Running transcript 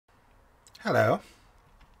Hello.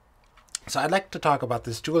 So I'd like to talk about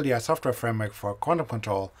this Julia software framework for quantum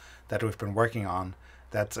control that we've been working on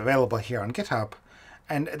that's available here on GitHub.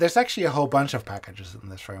 And there's actually a whole bunch of packages in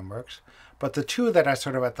this framework, but the two that are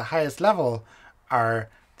sort of at the highest level are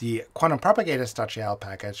the QuantumPropagators.jl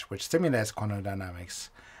package, which simulates quantum dynamics,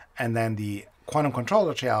 and then the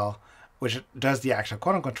QuantumControl.jl, which does the actual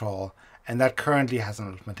quantum control, and that currently has an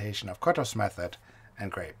implementation of Kotos method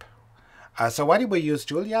and Grape. So why do we use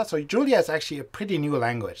Julia? So Julia is actually a pretty new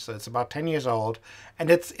language. So it's about 10 years old, and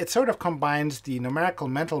it sort of combines the numerical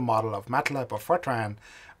mental model of MATLAB or Fortran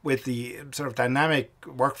with the sort of dynamic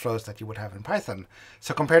workflows that you would have in Python.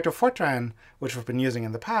 So compared to Fortran, which we've been using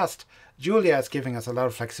in the past, Julia is giving us a lot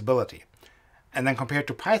of flexibility. And then compared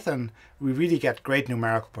to Python, we really get great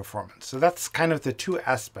numerical performance. So that's kind of the two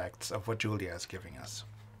aspects of what Julia is giving us.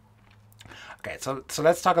 Okay, so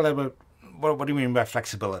let's talk a little bit, what do you mean by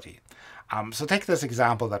flexibility? So take this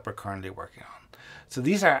example that we're currently working on. So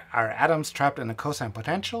these are atoms trapped in a cosine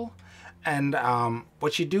potential. And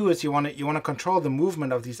what you do is you want to control the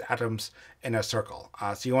movement of these atoms in a circle.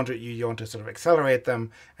 So you want to sort of accelerate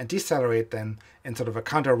them and decelerate them in sort of a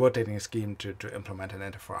counter-rotating scheme to implement an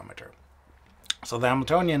interferometer. So the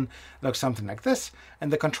Hamiltonian looks something like this,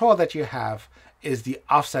 and the control that you have is the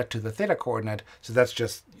offset to the theta coordinate. So that's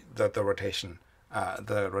just the rotation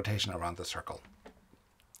around the circle.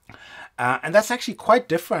 And that's actually quite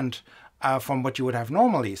different from what you would have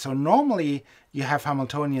normally. So normally you have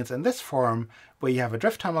Hamiltonians in this form, where you have a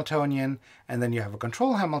drift Hamiltonian, and then you have a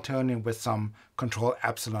control Hamiltonian with some control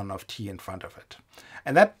epsilon of t in front of it.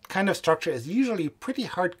 And that kind of structure is usually pretty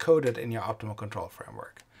hard-coded in your optimal control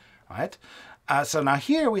framework, right? So now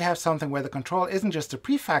here we have something where the control isn't just a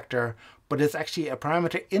prefactor, but it's actually a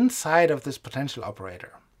parameter inside of this potential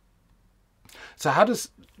operator. So how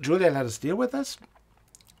does Julia let us deal with this?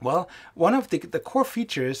 Well, one of the core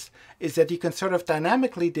features is that you can sort of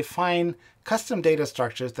dynamically define custom data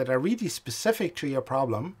structures that are really specific to your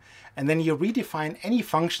problem, and then you redefine any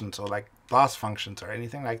functions, or like loss functions or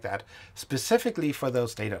anything like that, specifically for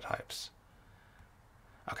those data types.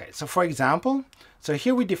 Okay, so for example, so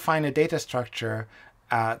here we define a data structure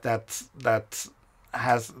that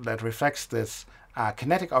reflects this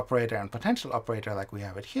kinetic operator and potential operator like we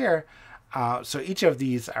have it here. So each of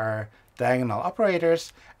these are diagonal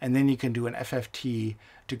operators, and then you can do an FFT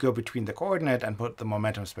to go between the coordinate and put the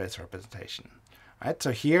momentum space representation. Right.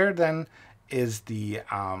 So here then is the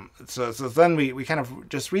so then we kind of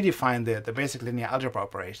just redefine the basic linear algebra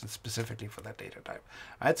operations specifically for that data type.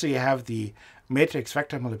 Right. So you have the matrix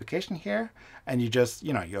vector multiplication here, and you just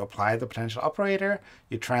you apply the potential operator,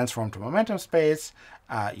 you transform to momentum space,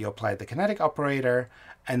 you apply the kinetic operator,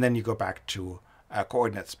 and then you go back to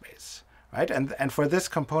coordinate space. Right, and for this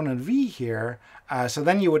component v here, so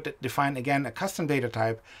then you would define again a custom data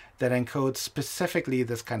type that encodes specifically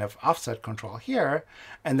this kind of offset control here,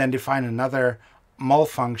 and then define another mul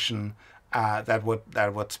function that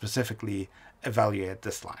would specifically evaluate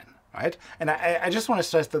this line. Right, and I just want to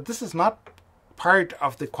stress that this is not part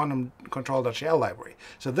of the QuantumControl.jl library.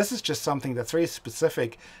 So this is just something that's very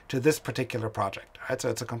specific to this particular project. Right, so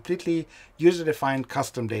it's a completely user-defined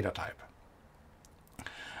custom data type.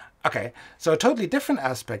 Okay, so a totally different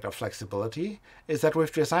aspect of flexibility is that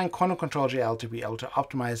we've designed QuantumControl.jl to be able to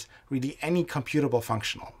optimize really any computable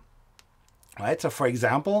functional. Right, so for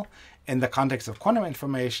example, in the context of quantum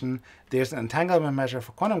information, there's an entanglement measure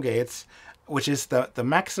for quantum gates, which is the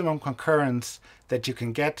maximum concurrence that you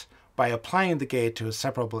can get by applying the gate to a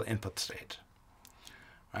separable input state.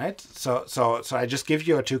 Right, so I just give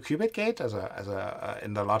you a 2-qubit gate as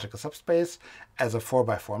in the logical subspace as a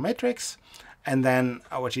 4x4 matrix. And then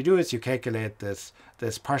what you do is you calculate this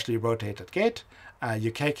partially rotated gate.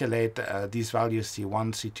 You calculate these values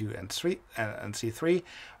C1, C2, and C3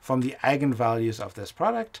 from the eigenvalues of this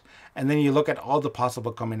product. And then you look at all the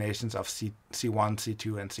possible combinations of C1,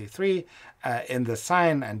 C2, and C3 in the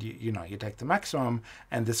sign, and you take the maximum,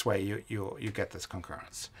 and this way you get this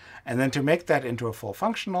concurrence. And then to make that into a full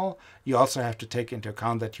functional, you also have to take into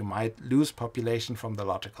account that you might lose population from the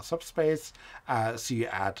logical subspace, so you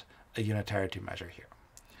add a unitarity measure here,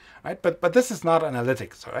 right? But this is not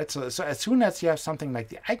analytics, right? So as soon as you have something like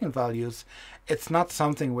the eigenvalues, it's not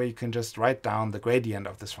something where you can just write down the gradient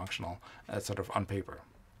of this functional sort of on paper.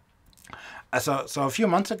 So a few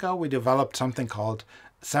months ago, we developed something called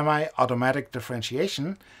semi-automatic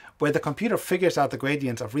differentiation, where the computer figures out the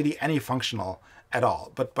gradients of really any functional at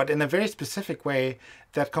all, but in a very specific way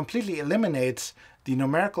that completely eliminates the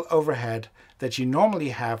numerical overhead that you normally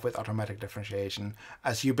have with automatic differentiation,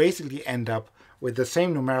 as you basically end up with the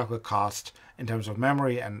same numerical cost in terms of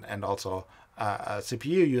memory and also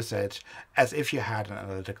CPU usage as if you had an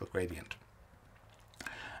analytical gradient.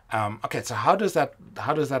 Okay, so how does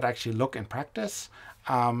that actually look in practice?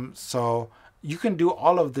 So you can do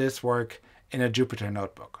all of this work in a Jupyter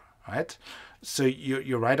notebook, right? So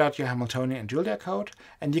you write out your Hamiltonian and Julia code,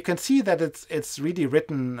 and you can see that it's really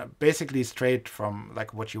written basically straight from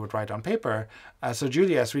like what you would write on paper. So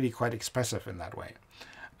Julia is really quite expressive in that way.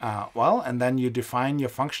 And then you define your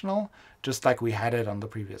functional, just like we had it on the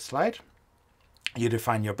previous slide. You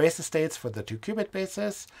define your basis states for the 2-qubit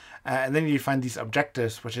basis, and then you define these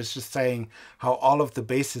objectives, which is just saying how all of the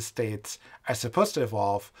basis states are supposed to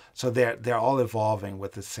evolve, so they're all evolving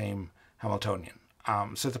with the same Hamiltonian.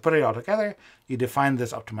 So to put it all together, you define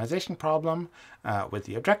this optimization problem with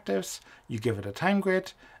the objectives, you give it a time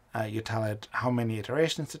grid, you tell it how many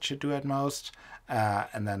iterations it should do at most,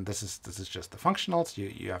 and then this is just the functionals.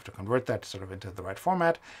 You have to convert that sort of into the right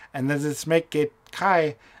format, and then this make gate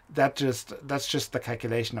chi, that's just the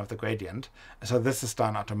calculation of the gradient. So this is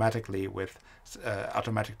done automatically with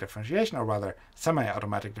automatic differentiation, or rather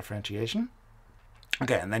semi-automatic differentiation.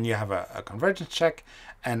 Okay, and then you have a convergence check,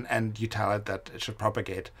 and you tell it that it should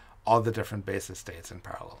propagate all the different basis states in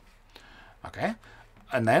parallel. Okay,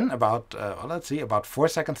 and then about 4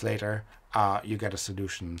 seconds later, you get a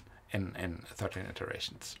solution in 13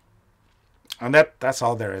 iterations. And that's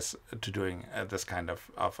all there is to doing this kind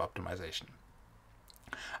of optimization.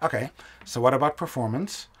 Okay, so what about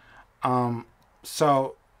performance?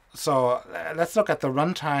 So let's look at the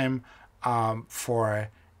runtime for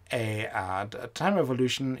a time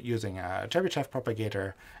evolution using a Chebyshev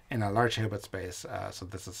propagator in a large Hilbert space. So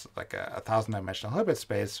this is like a 1,000-dimensional Hilbert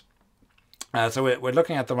space. So we're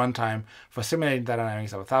looking at the runtime for simulating the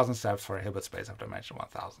dynamics of 1,000 steps for a Hilbert space of dimension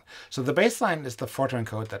 1,000. So the baseline is the Fortran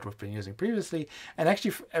code that we've been using previously. And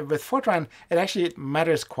actually, with Fortran, it actually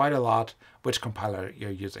matters quite a lot which compiler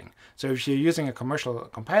you're using. So if you're using a commercial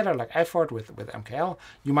compiler like iFort with MKL,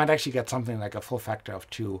 you might actually get something like a full factor of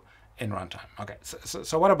 2 in runtime. Okay,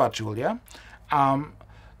 so what about Julia?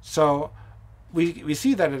 So we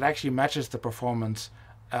see that it actually matches the performance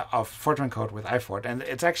of Fortran code with iFort, and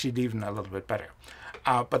it's actually even a little bit better.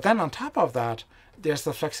 But then on top of that, there's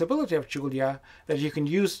the flexibility of Julia that you can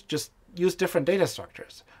use different data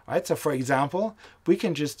structures, right? So for example, we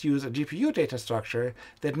can just use a GPU data structure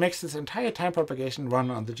that makes this entire time propagation run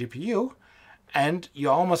on the GPU, and you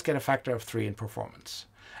almost get a factor of 3 in performance.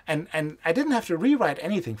 And I didn't have to rewrite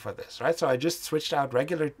anything for this, right? So I just switched out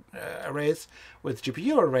regular arrays with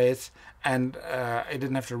GPU arrays, and I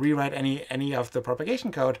didn't have to rewrite any of the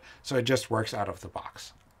propagation code, so it just works out of the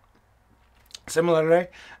box. Similarly,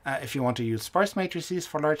 if you want to use sparse matrices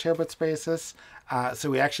for large Hilbert spaces, so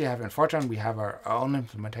we actually have in Fortran, we have our own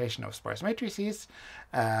implementation of sparse matrices.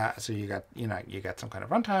 So you get some kind of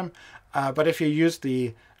runtime. But if you use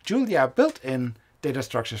the Julia built-in data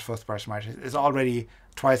structures for sparse matrices, it's already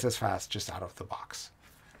twice as fast just out of the box.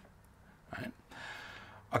 Right?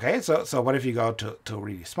 Okay, so what if you go to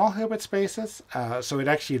really small Hilbert spaces? So it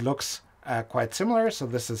actually looks quite similar. So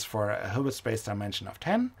this is for a Hilbert space dimension of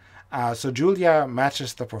 10. So Julia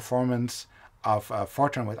matches the performance of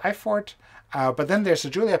Fortran with iFort. But then there's a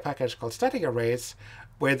Julia package called static arrays,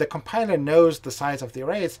 where the compiler knows the size of the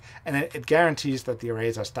arrays, and it guarantees that the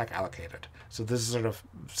arrays are stack allocated. So this is sort of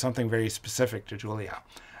something very specific to Julia.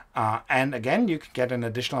 And again, you can get an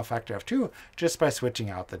additional factor of 2 just by switching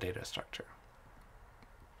out the data structure.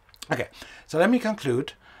 Okay, so let me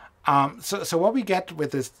conclude. So what we get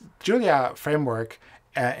with this Julia framework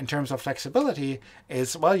in terms of flexibility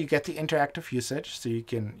is, well, you get the interactive usage, so you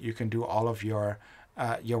can do all of your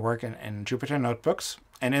work in Jupyter notebooks.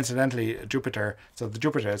 And incidentally, Jupyter, so the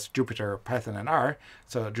Jupyter is Jupyter, Python, and R.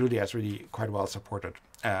 So Julia is really quite well supported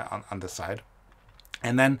on this side.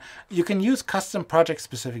 And then you can use custom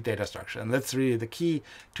project-specific data structure. And that's really the key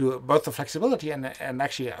to both the flexibility and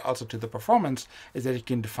actually also to the performance, is that you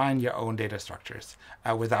can define your own data structures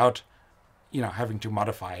without having to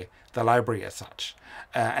modify the library as such.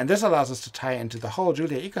 And this allows us to tie into the whole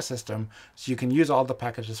Julia ecosystem. So you can use all the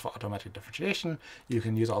packages for automatic differentiation. You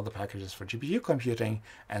can use all the packages for GPU computing,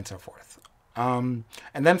 and so forth. And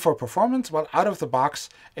then for performance, well, out of the box,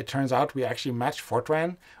 it turns out we actually match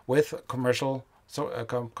Fortran with commercial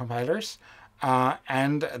compilers.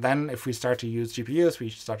 And then if we start to use GPUs, we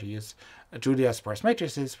start to use Julia sparse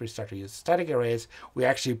matrices, we start to use static arrays, we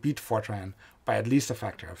actually beat Fortran by at least a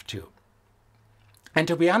factor of 2. And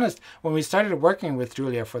to be honest, when we started working with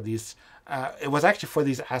Julia for these, it was actually for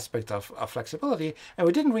these aspects of flexibility, and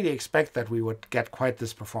we didn't really expect that we would get quite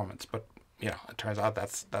this performance. But it turns out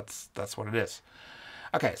that's what it is.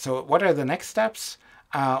 Okay, so what are the next steps?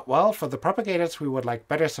 Well, for the propagators, we would like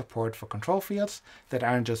better support for control fields that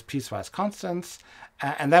aren't just piecewise constants,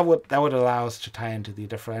 and that would allow us to tie into the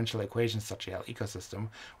differential equations.jl ecosystem,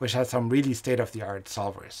 which has some really state-of-the-art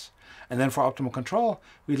solvers. And then for optimal control,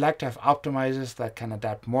 we'd like to have optimizers that can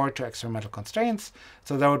adapt more to experimental constraints.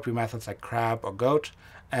 So there would be methods like CRAB or GOAT,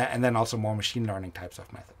 and then also more machine learning types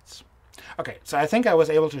of methods. Okay, so I think I was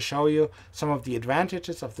able to show you some of the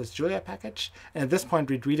advantages of this Julia package. And at this point,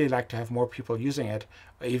 we'd really like to have more people using it,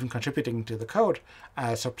 or even contributing to the code.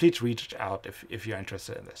 So please reach out if you're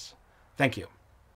interested in this. Thank you.